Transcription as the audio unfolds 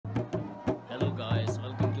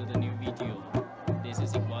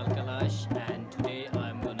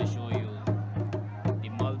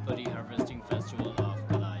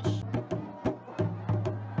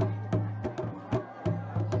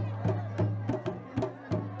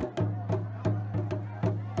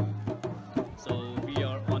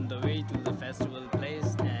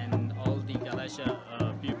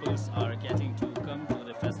pupils are getting to come to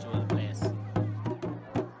the festival place.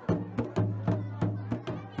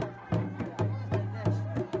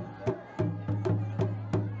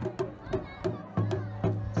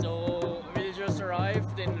 So we just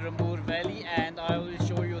arrived in Rumboor Valley and I will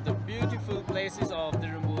show you the beautiful places of the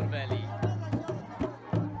Rumboor Valley.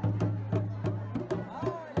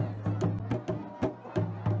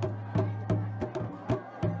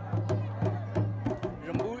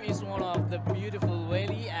 Rumboor is one of the beautiful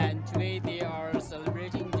valley and today they are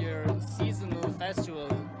celebrating their seasonal festival,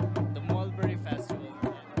 the Mulberry Festival.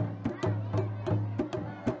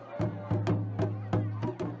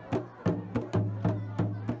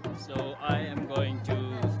 So I am going to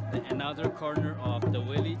another corner of the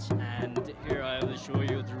village and here I will show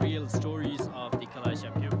you the real stories of the Kalash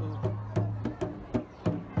people.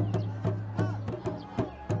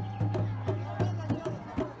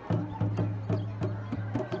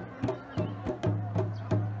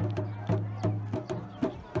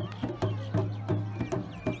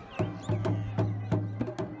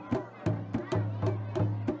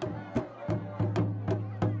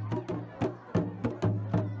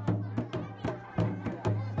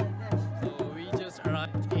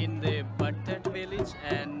 In the village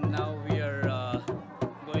and now we are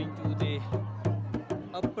going to the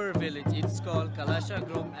upper village. It's called Kalash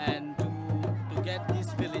Grom and to get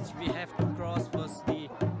this village we have to cross first the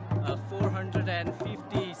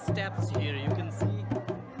 450 steps here. You can see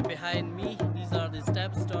behind me, these are the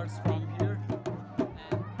steps, starts from here.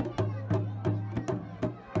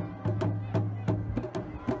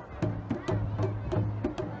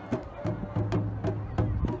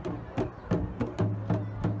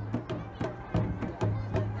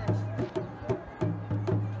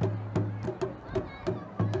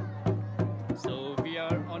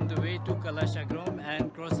 On the way to Kalash Grom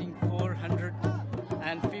and crossing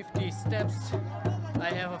 450 steps. I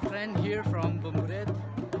have a friend here from Rumboor.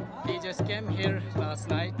 He just came here last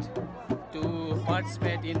night to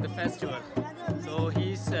participate in the festival. So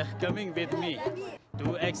he's coming with me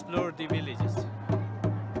to explore the villages.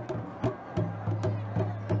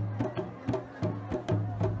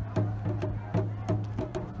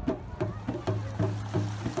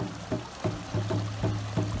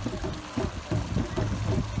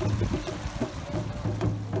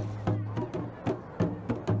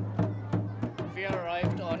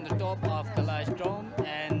 On the top of Kalash Grom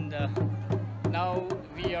and now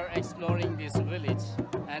we are exploring this village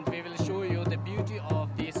and we will show you the beauty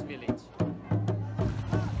of this village.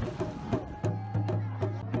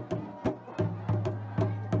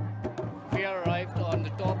 We arrived on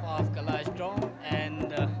the top of Kalash Grom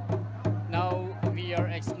and now we are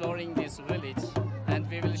exploring this village and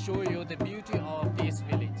we will show you the beauty of this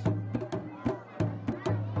village.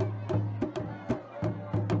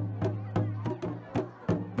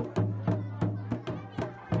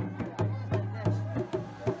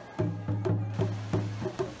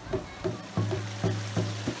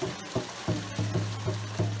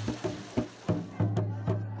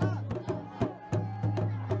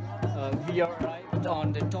 We arrived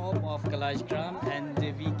on the top of Kalash Grom and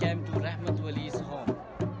we came to Rahmat Wali's home.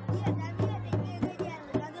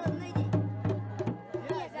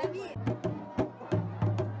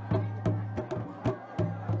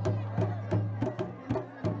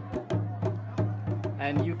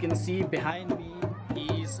 And you can see behind me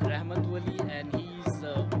is Rahmat Wali and he's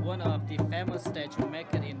one of the famous statue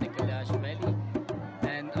maker in the Kalash Valley.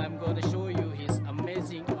 And I'm going to show you his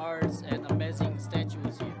amazing arts and amazing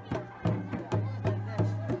statues here.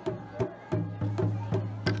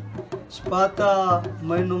 Spata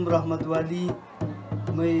mainum Rahmat Wali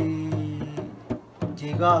mai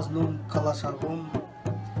jega aslum Kalash Grom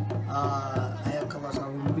aya Kalash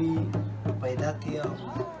Grom mi paida kiya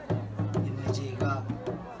ime jega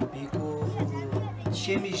biko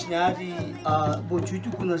shemishnari bo chutu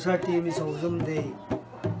kuna sati mi sauzum de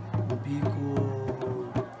biko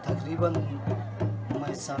takriban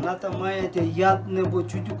mai sanata mai te yat ne bo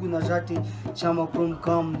chutu kuna sati shama krum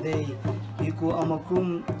kam de biko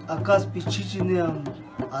amakrum akas pichichiniam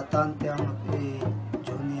atantiam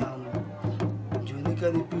joniam jonika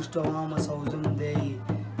di pistawama sauzum de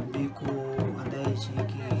biko andai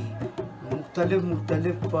chiki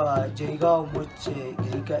मुख्तलिफ जगह मुझ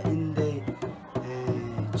का इंदे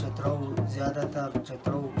चतराव ज़्यादातर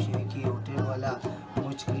चतराव शेखी hotel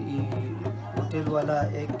वाला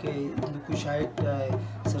एक शायद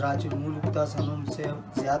सराजुल मुल्क सनम से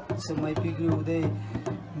ज़्यादा समय पिघली उदे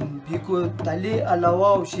बिको तले अलावा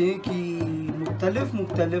शेखी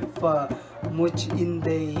मुख्तलिफ मुझ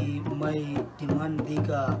इंदे मई डिमांड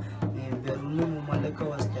दिगा बैरूनी मुमालिक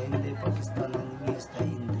वास्ता इंदे पाकिस्तान में वास्ता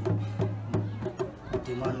इंदे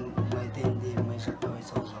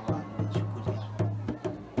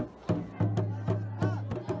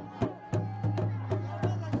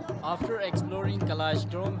After exploring Kalash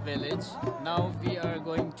Grom village, now we are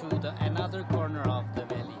going to the another corner of the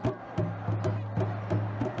valley.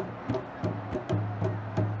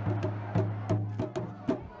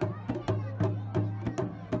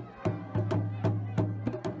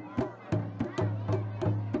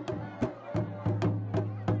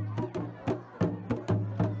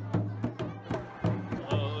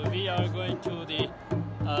 So we are going to the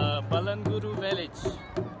Balanguru village.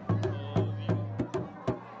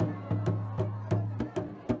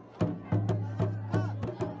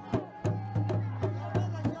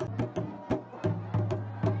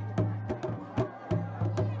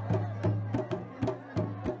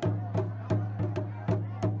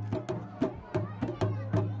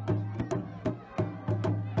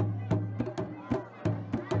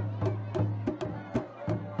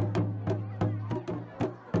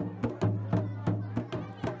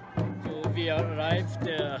 We arrived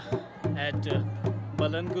at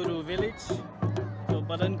Balanguru village. So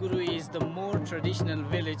Balanguru is the more traditional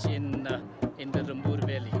village in the Rumboor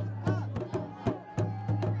valley.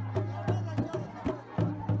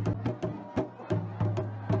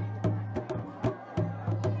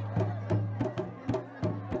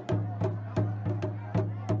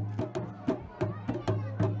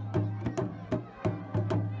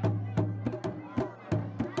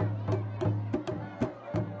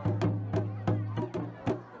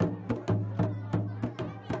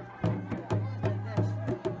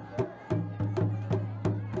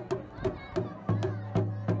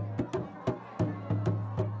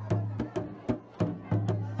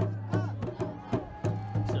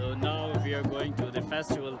 We are going to the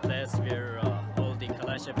festival place where all the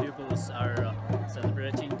Kalash pupils are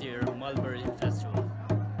celebrating their Mulberry festival.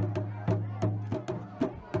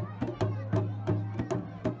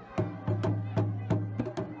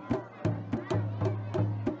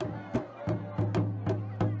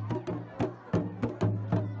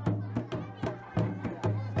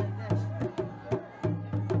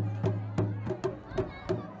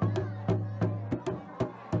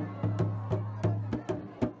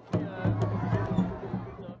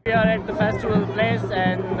 We are at the festival place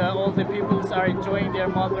and all the peoples are enjoying their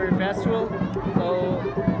Mulberry festival.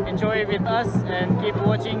 So enjoy with us and keep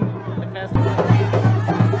watching the festival.